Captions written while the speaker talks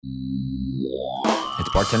It's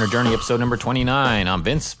Bartender Journey, episode number 29. I'm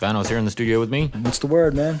Vince. Vanos here in the studio with me. What's the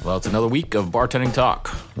word, man? Well, it's another week of bartending talk.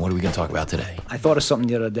 What are we going to talk about today? I thought of something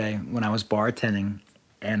the other day when I was bartending,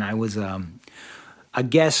 and I was, a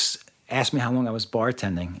guest asked me how long I was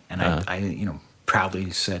bartending, and I proudly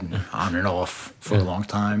said on and off for a long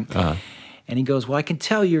time. And he goes, well, I can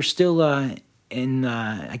tell you're still in,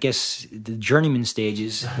 I guess, the journeyman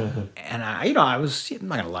stages. And I was, I'm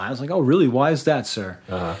not going to lie, I was like, oh, really? Why is that, sir?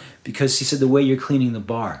 Because he said, the way you're cleaning the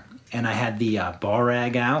bar. And I had the bar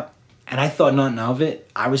rag out, and I thought nothing of it.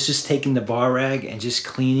 I was just taking the bar rag and just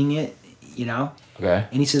cleaning it, Okay.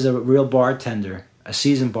 And he says, a real bartender, a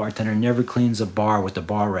seasoned bartender, never cleans a bar with the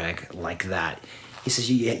bar rag like that. He says,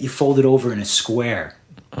 you fold it over in a square.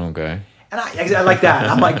 Okay. And I like that.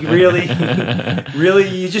 I'm like, really? Really?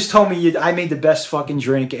 You just told me I made the best fucking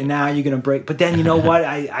drink, and now you're going to break. But then, you know what?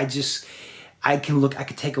 I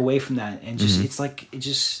could take away from that. And just, it's like, it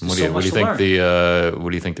just, what do you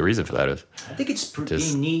think the reason for that is? I think it's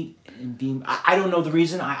being neat and being, I don't know the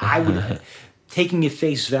reason. I would, taking at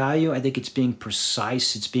face value, I think it's being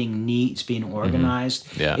precise, it's being neat, it's being organized.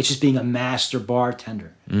 Yeah. It's just being a master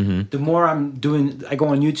bartender. Mm-hmm. The more I go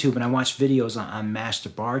on YouTube and I watch videos on master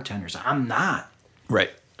bartenders. I'm not.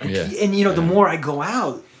 Right. And the more I go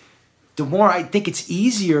out, the more I think it's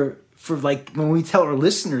easier for, like, when we tell our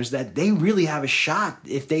listeners that they really have a shot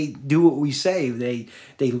if they do what we say. They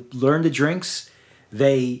learn the drinks,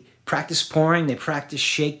 they practice pouring, they practice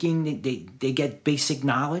shaking, they get basic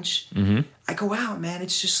knowledge. Mm-hmm. I go out, man,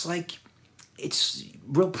 it's just like, it's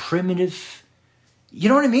real primitive. You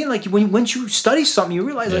know what I mean? Like, once you study something, you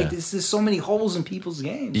realize, like, there's so many holes in people's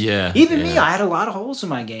games. Yeah. Even me, I had a lot of holes in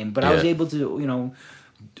my game, but I was able to,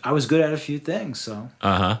 I was good at a few things, so.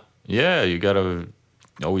 Uh-huh. Yeah, you got to,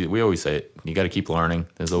 we always say it, you got to keep learning.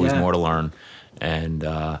 There's always more to learn. And,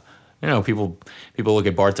 people look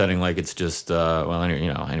at bartending like it's just,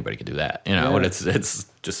 anybody can do that. And it's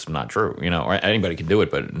just not true. Or anybody can do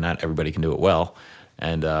it, but not everybody can do it well.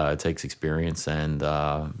 And it takes experience and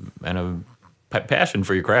a passion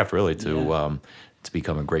for your craft, really, to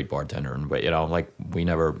become a great bartender. And we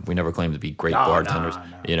never claim to be great bartenders.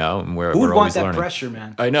 No. And who would we're want that learning. pressure,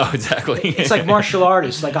 man? I know, exactly. It's like martial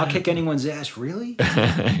artists. Like, I'll kick anyone's ass. Really?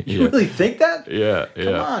 You really think that? Yeah.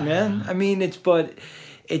 Come on, man. I mean,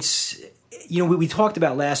 we talked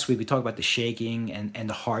about last week. We talked about the shaking and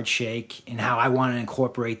the hard shake and how I want to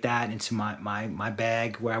incorporate that into my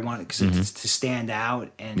bag where I want it to stand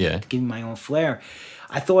out and to give me my own flair.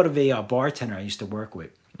 I thought of a bartender I used to work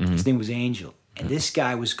with. Mm-hmm. His name was Angel, and this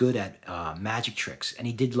guy was good at magic tricks, and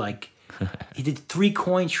he did 3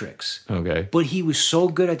 coin tricks. Okay, but he was so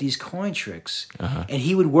good at these coin tricks, and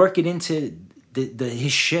he would work it into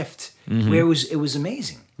his shift where it was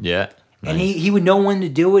amazing. Yeah. Nice. And he would know when to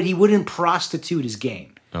do it. He wouldn't prostitute his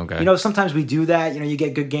game. Okay. Sometimes we do that. You get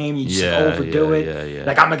a good game, you just overdo it. Yeah.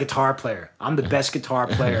 Like, I'm a guitar player. I'm the best guitar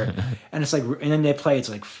player. And it's like, and then they play, it's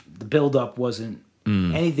like the build-up wasn't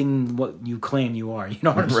anything what you claim you are. You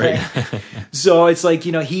know what I'm saying? So it's like,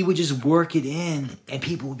 he would just work it in, and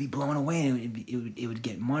people would be blown away, and it would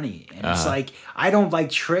get money. And it's like, I don't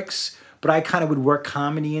like tricks, but I kind of would work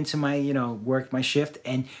comedy into my, work my shift.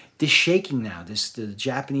 And this shaking now, the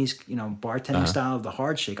Japanese, bartending style of the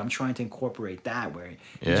hard shake, I'm trying to incorporate that where you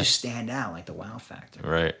just stand out like the wow factor.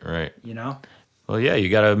 Right. Well, yeah, you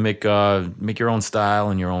got to make your own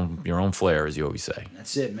style and your own flair, as you always say.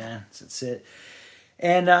 That's it, man. That's it.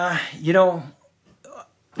 And, I've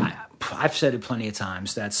said it plenty of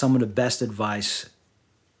times that some of the best advice,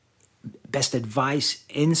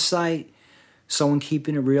 insight, someone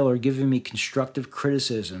keeping it real or giving me constructive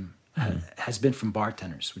criticism has been from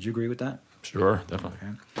bartenders. Would you agree with that? Sure, definitely.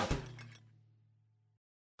 Okay.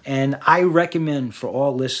 And I recommend for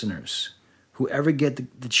all listeners, whoever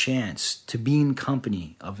get the chance to be in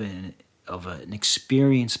company of an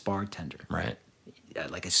experienced bartender, right?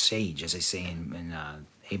 Like a sage, as I say in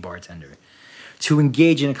Hey Bartender, to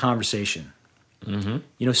engage in a conversation.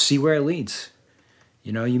 Mm-hmm. See where it leads.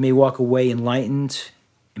 You may walk away enlightened,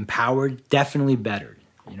 empowered, definitely bettered.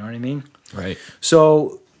 You know what I mean? Right.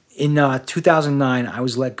 So in 2009, I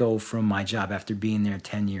was let go from my job after being there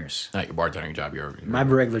 10 years. Not your bartending job, my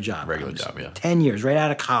regular job. Regular job, yeah. 10 years, right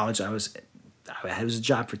out of college. It was a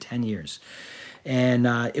job for 10 years. And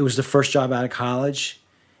it was the first job out of college.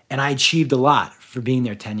 And I achieved a lot for being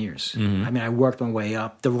there 10 years. Mm-hmm. I mean, I worked my way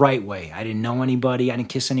up the right way. I didn't know anybody. I didn't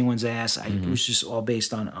kiss anyone's ass. It was just all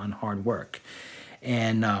based on hard work.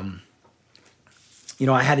 And,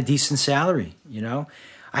 I had a decent salary,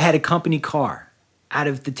 I had a company car. Out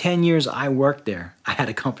of the 10 years I worked there, I had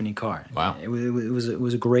a company car. Wow. It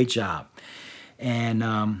was a great job. And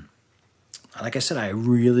like I said, I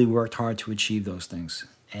really worked hard to achieve those things.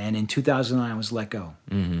 And in 2009, I was let go.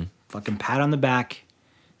 Mm-hmm. Fucking pat on the back,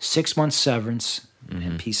 6 months severance,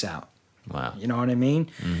 and peace out. Wow. You know what I mean?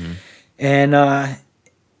 Mm-hmm. And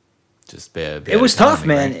just bad. It was tough,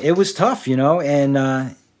 man. Right? It was tough, you know.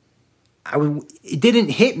 And it didn't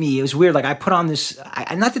hit me. It was weird. Like I put on this.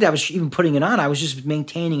 Not that I was even putting it on. I was just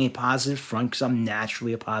maintaining a positive front because I'm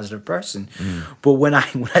naturally a positive person. But when I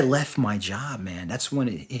left my job, man, that's when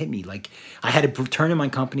it hit me. Like I had to turn in my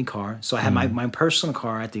company car, so I had my personal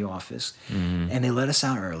car at the office, and they let us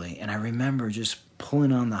out early. And I remember just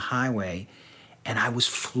pulling on the highway, and I was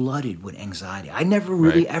flooded with anxiety. I never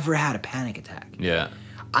really ever had a panic attack. Yeah,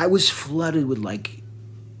 I was flooded with like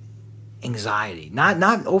anxiety,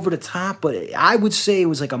 not over the top, but I would say it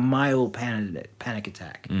was like a mild panic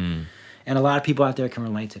attack. And a lot of people out there can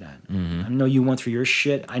relate to that. I know you went through your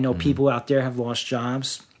shit. I know people out there have lost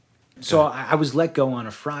jobs. So I was let go on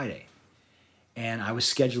a Friday, and I was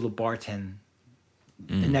scheduled to bartend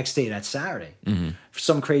the next day, that Saturday. For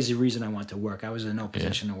some crazy reason, I went to work. I was in no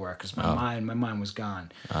position to work because my mind was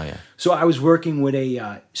gone. Oh yeah. So I was working with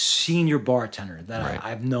a senior bartender that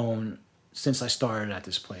I've known since I started at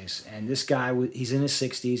this place. And this guy, he's in his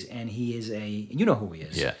 60s, and he is you know who he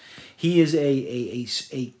is. Yeah. He is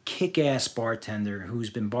a kick-ass bartender who's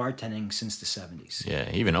been bartending since the 70s. Yeah,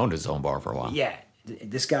 he even owned his own bar for a while. Yeah,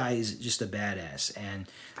 this guy is just a badass, and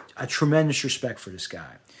a tremendous respect for this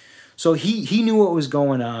guy. So he knew what was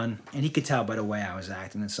going on, and he could tell by the way I was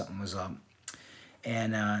acting that something was up.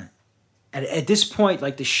 And at this point,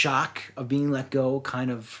 like the shock of being let go kind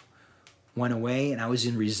of went away, and I was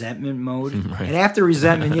in resentment mode. Right. And after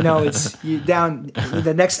resentment, you know, it's you down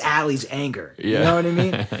the next alley's anger. Yeah. You know what I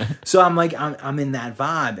mean? So I'm like, I'm in that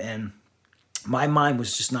vibe, and my mind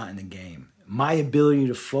was just not in the game. My ability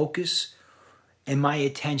to focus and my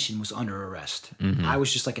attention was under arrest. I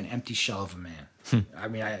was just like an empty shell of a man. I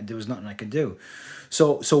mean, there was nothing I could do.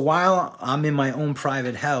 So while I'm in my own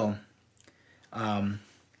private hell,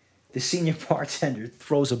 the senior bartender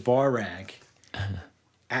throws a bar rag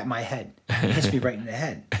at my head. It hits me right in the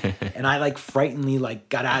head. And I like frighteningly like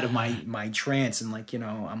got out of my trance, and like, you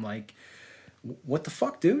know, I'm like, what the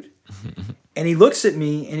fuck, dude? And he looks at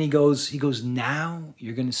me and he goes, now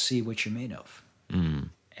you're gonna see what you're made of. And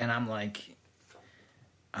I'm like,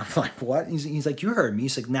 what? He's like, you heard me.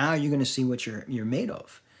 He's like, now you're gonna see what you're made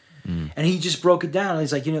of. And he just broke it down.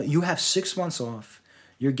 He's like, you know, you have 6 months off.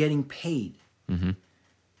 You're getting paid.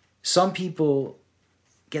 Some people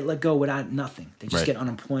get let go without nothing. They just get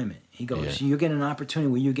unemployment. He goes, you're getting an opportunity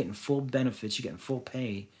where you're getting full benefits, you're getting full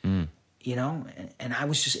pay, you know? And I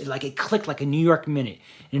was just, like, it clicked like a New York minute.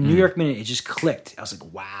 In a New York minute, it just clicked. I was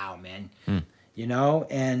like, wow, man. You know?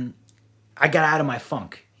 And I got out of my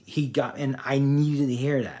funk. And I needed to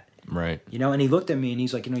hear that. Right. You know? And he looked at me and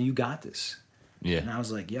he's like, you know, you got this. Yeah. And I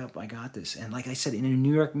was like, yep, I got this. And like I said, in a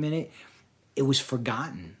New York minute, it was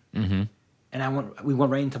forgotten. And we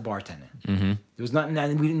went right into bartending. There was nothing that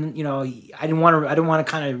we didn't, you know, I didn't want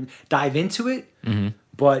to kind of dive into it,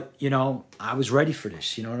 but you know, I was ready for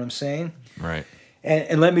this. You know what I'm saying? Right.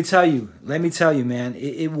 And let me tell you, man,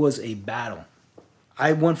 it was a battle.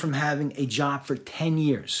 I went from having a job for 10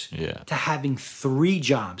 years to having 3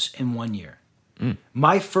 jobs in 1 year.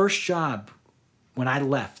 My first job, when I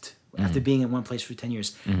left after being in one place for 10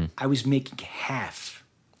 years, I was making half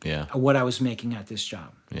of what I was making at this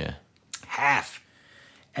job. Yeah. Half.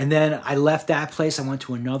 And then I left that place. I went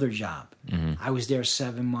to another job. I was there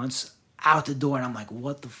 7 months, out the door, and I'm like,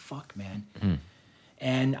 what the fuck, man?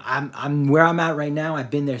 And I'm where I'm at right now. I've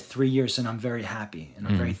been there 3 years, and I'm very happy, and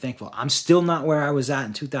I'm very thankful. I'm still not where I was at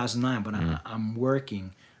in 2009, but I'm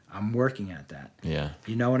working. I'm working at that. Yeah.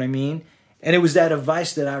 You know what I mean? And it was that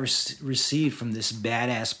advice that I received from this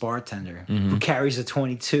badass bartender who carries a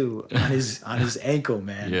 22 on his ankle,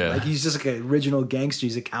 man. Yeah. Like he's just like an original gangster.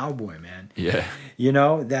 He's a cowboy, man. Yeah. You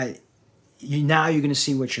know, that now you're going to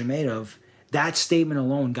see what you're made of. That statement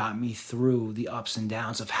alone got me through the ups and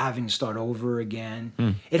downs of having to start over again.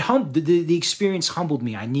 It the experience humbled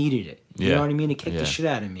me. I needed it. You know what I mean? It kicked the shit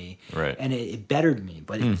out of me. Right. And it bettered me.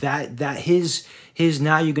 But his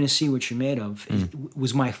now you're going to see what you're made of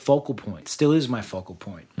was my focal point. Still is my focal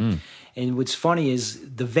point. And what's funny is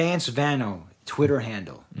the Vance Vano Twitter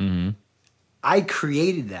handle. I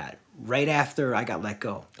created that right after I got let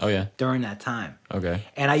go. Oh, yeah? During that time. Okay.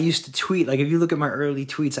 And I used to tweet, like if you look at my early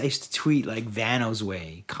tweets, I used to tweet like Vano's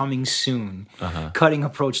way, coming soon, cutting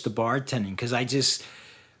approach to bartending, because I just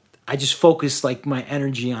focused like my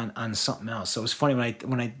energy on something else. So it was funny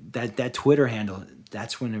when I that Twitter handle,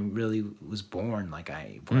 that's when it really was born. Like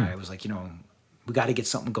I was like, you know, we got to get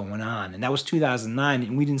something going on. And that was 2009,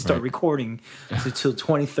 and we didn't start recording until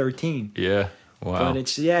 2013. Yeah. Wow. But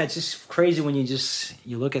it's just crazy when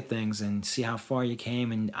you look at things and see how far you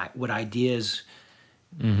came and what ideas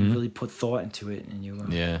you really put thought into it, and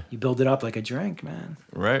you build it up like a drink, man.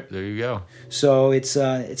 Right, there you go. So it's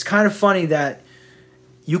kind of funny that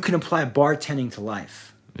you can apply bartending to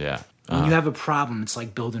life. Yeah. When you have a problem, it's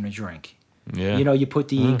like building a drink. Yeah. You know, you put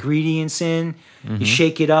the ingredients in, you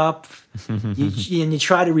shake it up, and you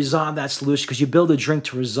try to resolve that solution, because you build a drink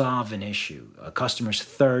to resolve an issue. A customer's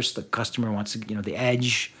thirst, the customer wants, the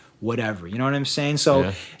edge, whatever. You know what I'm saying?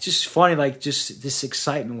 So it's just funny, like just this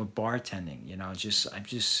excitement with bartending.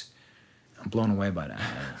 I'm blown away by that.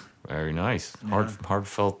 Man. Very nice.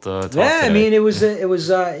 Heartfelt talk Yeah, today. I mean, it was it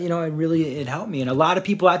really helped me, and a lot of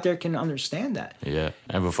people out there can understand that. Yeah,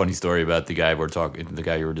 I have a funny story about the guy you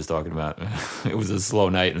were just talking about. It was a slow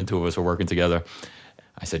night, and the two of us were working together.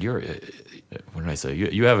 I said, what did I say?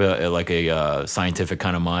 You have a scientific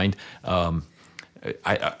kind of mind.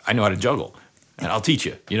 I know how to juggle, and I'll teach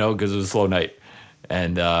you, because it was a slow night.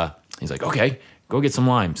 And he's like, okay, go get some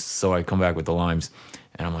limes. So I come back with the limes.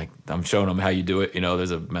 And I'm showing him how you do it.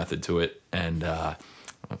 There's a method to it. And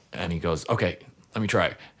he goes, okay, let me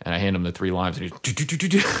try. And I hand him the 3 limes. And he's,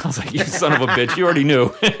 I was like, you son of a bitch, you already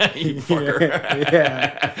knew. You fucker.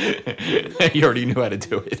 Yeah. You already knew how to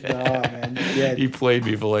do it. Oh, man. Yeah. He played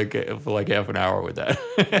me for like half an hour with that.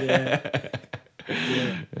 Yeah.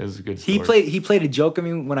 It was a good story. He played a joke on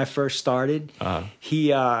me when I first started. He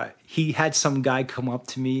had some guy come up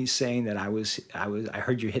to me saying that I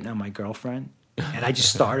heard you hitting on my girlfriend. And I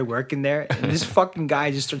just started working there, and this fucking guy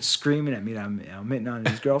just started screaming at me that I'm hitting on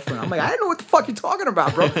his girlfriend. I'm like, I didn't know what the fuck you're talking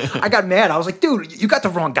about, bro. I got mad. I was like, dude, you got the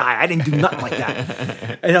wrong guy. I didn't do nothing like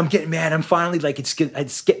that. And I'm getting mad. I'm finally like, it's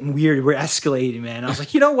getting weird. We're escalating, man. I was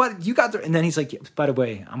like, you know what? You got the. And then he's like, by the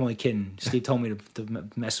way, I'm only kidding. Steve told me to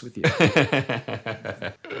mess with you.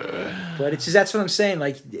 But that's what I'm saying.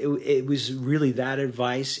 Like, it was really that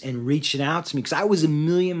advice and reaching out to me, because I was a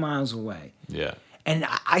million miles away. Yeah. And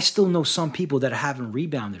I still know some people that haven't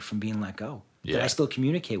rebounded from being let go, that I still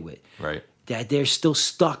communicate with. Right. That they're still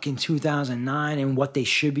stuck in 2009 and what they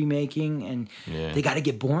should be making, and they got to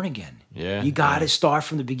get born again. Yeah. You got to start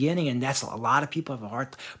from the beginning, and that's a lot of people have a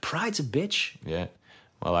hard. Pride's a bitch. Yeah.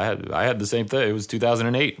 Well, I had the same thing. It was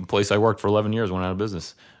 2008. A place I worked for 11 years went out of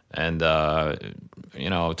business. And,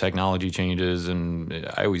 technology changes, and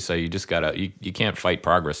I always say you just got to, you can't fight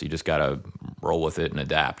progress. You just got to roll with it and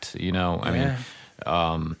adapt, I mean,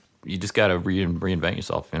 you just got to reinvent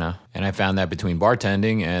yourself, And I found that between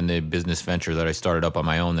bartending and the business venture that I started up on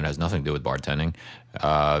my own that has nothing to do with bartending,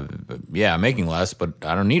 I'm making less, but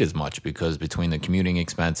I don't need as much, because between the commuting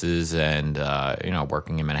expenses and,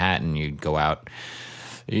 working in Manhattan, you go out,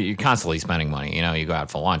 you're constantly spending money. You go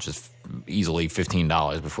out for lunch, it's easily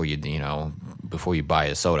 $15 before you buy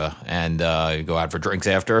a soda, and you go out for drinks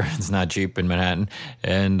after. It's not cheap in Manhattan,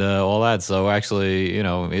 and all that. So actually,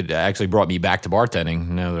 it actually brought me back to bartending,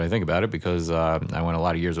 now that I think about it, because I went a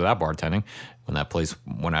lot of years without bartending. When that place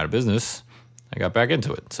went out of business, I got back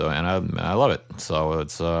into it. So, and I love it. So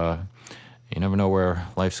it's you never know where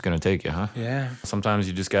life's going to take you, huh? Yeah. Sometimes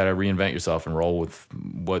you just got to reinvent yourself and roll with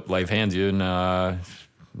what life hands you, and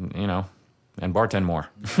and bartend more.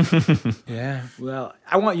 Yeah. Well,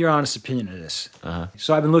 I want your honest opinion of this.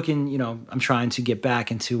 So I've been looking, I'm trying to get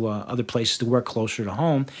back into other places to work closer to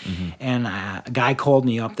home. Mm-hmm. And a guy called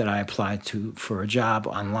me up that I applied to for a job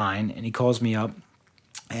online. And he calls me up,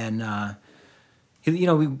 and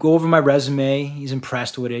we go over my resume. He's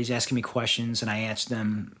impressed with it. He's asking me questions, and I answer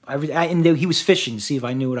them. And he was fishing to see if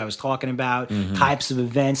I knew what I was talking about, types of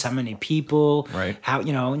events, how many people, right? How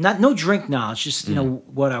no drink knowledge, just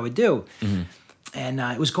what I would do. Mm-hmm. And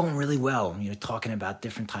it was going really well. Talking about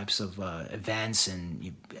different types of events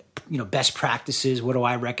and best practices. What do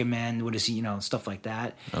I recommend? What is stuff like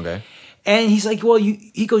that. Okay. And he's like, well,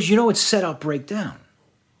 he goes, it's set up, break down.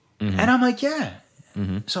 Mm-hmm. And I'm like, yeah.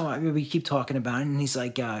 Mm-hmm. So we keep talking about it, and he's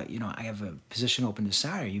like, I have a position open this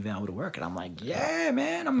Saturday. Are you available to work? And I'm like, yeah,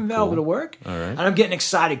 man, I'm available to work. All right. And I'm getting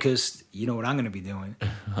excited because you know what I'm going to be doing?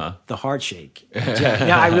 The hard shake.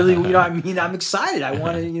 I really, I'm excited. I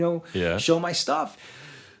want to, show my stuff.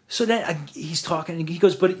 So then he's talking, and he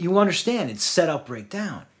goes, but you understand, it's set up, break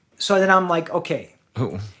down. So then I'm like, okay,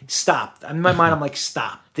 stop. In my mind, I'm like,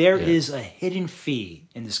 stop. There is a hidden fee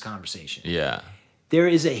in this conversation. Yeah. There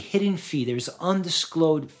is a hidden fee. There's an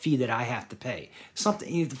undisclosed fee that I have to pay.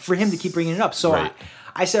 Something for him to keep bringing it up. So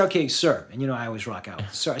I said, okay, sir. And I always rock out.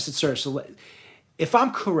 Sir, I said, sir, so if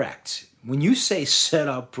I'm correct, When you say set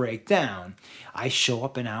up, break down, I show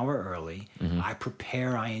up an hour early. Mm-hmm. I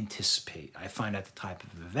prepare, I anticipate. I find out the type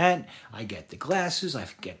of event. I get the glasses. I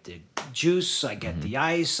get the juice. I get the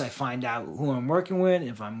ice. I find out who I'm working with,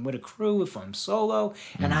 if I'm with a crew, if I'm solo.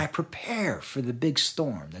 And I prepare for the big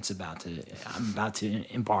storm I'm about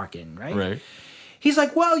to embark in, right? Right. He's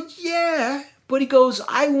like, well, yeah. But he goes,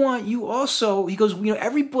 I want you also. He goes,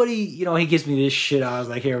 everybody, he gives me this shit. I was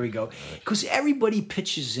like, here we go. Because everybody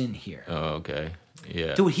pitches in here. Oh, okay.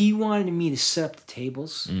 Yeah. Dude, he wanted me to set up the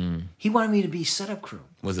tables. He wanted me to be setup crew.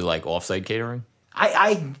 Was it like offsite catering?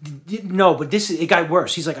 I didn't know, but it got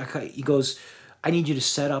worse. He's like, he goes, I need you to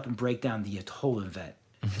set up and break down the whole event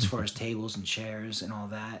as far as tables and chairs and all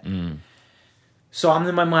that. So I'm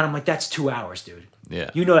in my mind, I'm like, that's 2 hours, dude.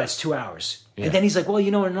 Yeah. That's 2 hours. Yeah. And then he's like, well,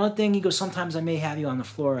 another thing, he goes, sometimes I may have you on the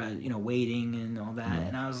floor, waiting and all that.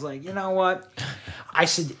 And I was like, you know what? I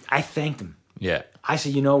said, I thanked him. Yeah. I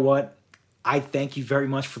said, you know what? I thank you very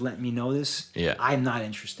much for letting me know this. Yeah. I'm not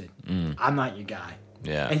interested. I'm not your guy.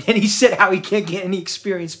 Yeah. And then he said how he can't get any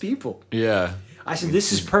experienced people. Yeah. I said,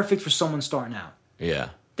 this is perfect for someone starting out. Yeah.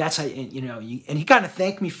 That's how, and he kind of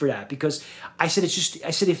thanked me for that because I said,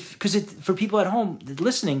 for people at home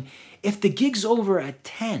listening, if the gig's over at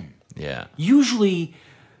 10, yeah, usually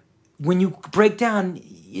when you break down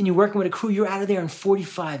and you're working with a crew, you're out of there in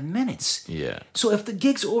 45 minutes. Yeah. So if the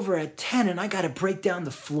gig's over at 10 and I got to break down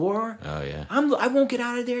the floor, oh yeah, I won't get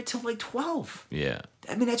out of there till like 12. Yeah.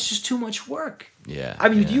 I mean, that's just too much work. Yeah. I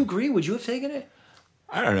mean, do you agree? Would you have taken it?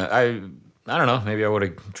 I don't know. I don't know. Maybe I would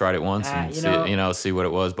have tried it once and see what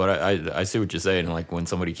it was. But I see what you're saying. Like when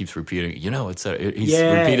somebody keeps repeating, he's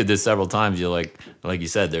repeated this several times. You're like you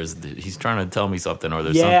said, he's trying to tell me something, or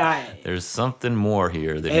there's something more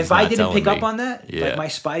here that he's not telling me. If I didn't pick up on that, like my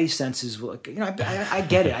spidey senses, I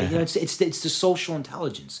get it. It's the social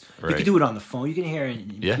intelligence. Right. You can do it on the phone. You can hear it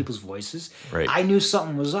in people's voices. Right. I knew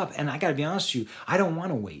something was up, and I got to be honest with you, I don't want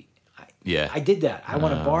to wait. I did that. I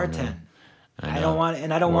want to bartend. I don't want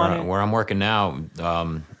it. Where I'm working now,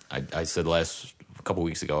 I said a couple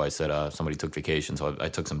weeks ago, I said somebody took vacation, so I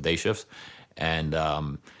took some day shifts, and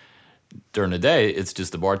during the day, it's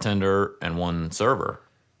just the bartender and one server,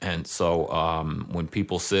 and so when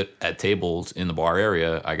people sit at tables in the bar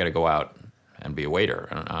area, I got to go out and be a waiter,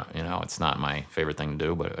 and it's not my favorite thing to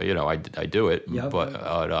do, but I do it, but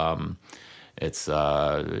it's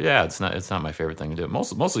not my favorite thing to do,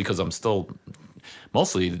 mostly because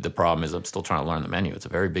Mostly the problem is I'm still trying to learn the menu. It's a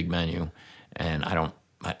very big menu, and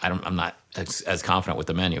I'm not as confident with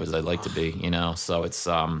the menu as I'd like to be, So it's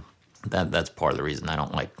that's part of the reason I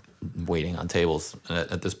don't like waiting on tables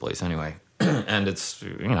at this place anyway. And it's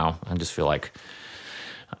I just feel like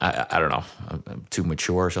I don't know, I'm too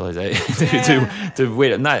mature, shall I say, to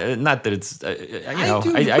wait. Not that it's I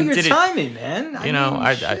put your time in, man.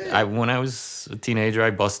 I when I was a teenager,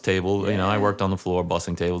 I bussed tables. I worked on the floor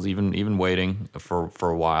bussing tables, even waiting for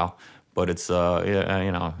a while. But it's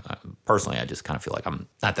personally, I just kind of feel like I'm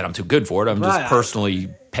not that I'm too good for it. I'm just personally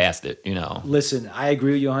past it. Listen, I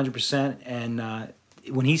agree with you 100%. And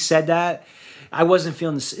when he said that, I wasn't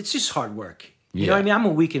feeling this. It's just hard work. You know what I mean? I'm a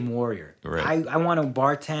weekend warrior. Right. I want to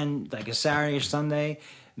bartend like a Saturday or Sunday,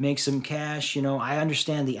 make some cash. I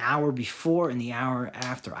understand the hour before and the hour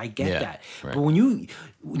after. I get that. Right. But when you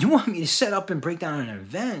want me to set up and break down an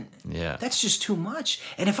event, that's just too much.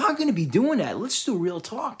 And if I'm going to be doing that, let's do real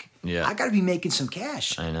talk. Yeah. I got to be making some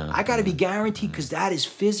cash. I know. I got to be guaranteed because that is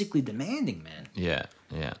physically demanding, man. Yeah.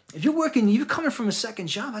 Yeah. If you're coming from a second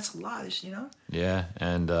job, that's a lot, Yeah,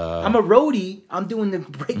 and I'm a roadie. I'm doing the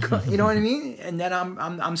break, you know what I mean? And then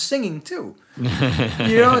I'm singing too.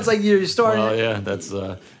 It's like you're starting. Well, yeah, that's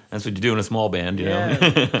what you do in a small band,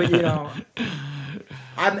 know.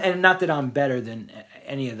 But and not that I'm better than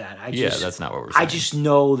any of that. That's not what we're saying. I just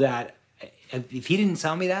know that if he didn't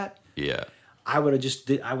tell me that, I would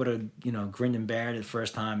have grinned and bared it the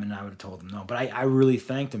first time, and I would have told him no. But I really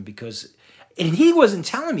thanked him because. And he wasn't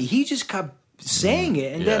telling me. He just kept saying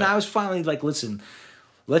it. And then I was finally like, listen,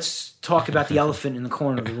 let's talk about the elephant in the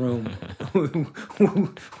corner of the room.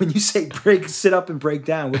 When you say sit up and break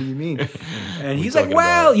down, what do you mean? And he's like,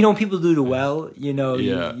 well, when people do the well,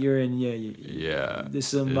 you're in, there's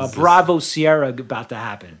some Bravo Sierra about to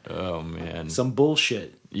happen. Oh, man. Some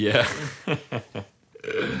bullshit. Yeah.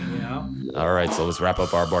 All right, so let's wrap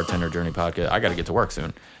up our Bartender Journey podcast. I got to get to work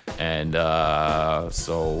soon. And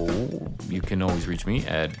so you can always reach me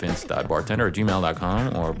at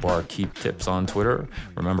vince.bartender@gmail.com or barkeeptips on Twitter.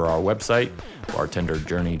 Remember our website,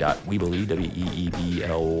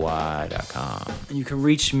 bartenderjourney.weebly.com. And you can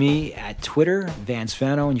reach me at Twitter, Vance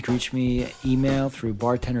Fano, and you can reach me email through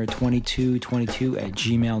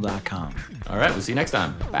bartender2222@gmail.com. All right, we'll see you next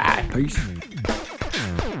time. Bye. Peace.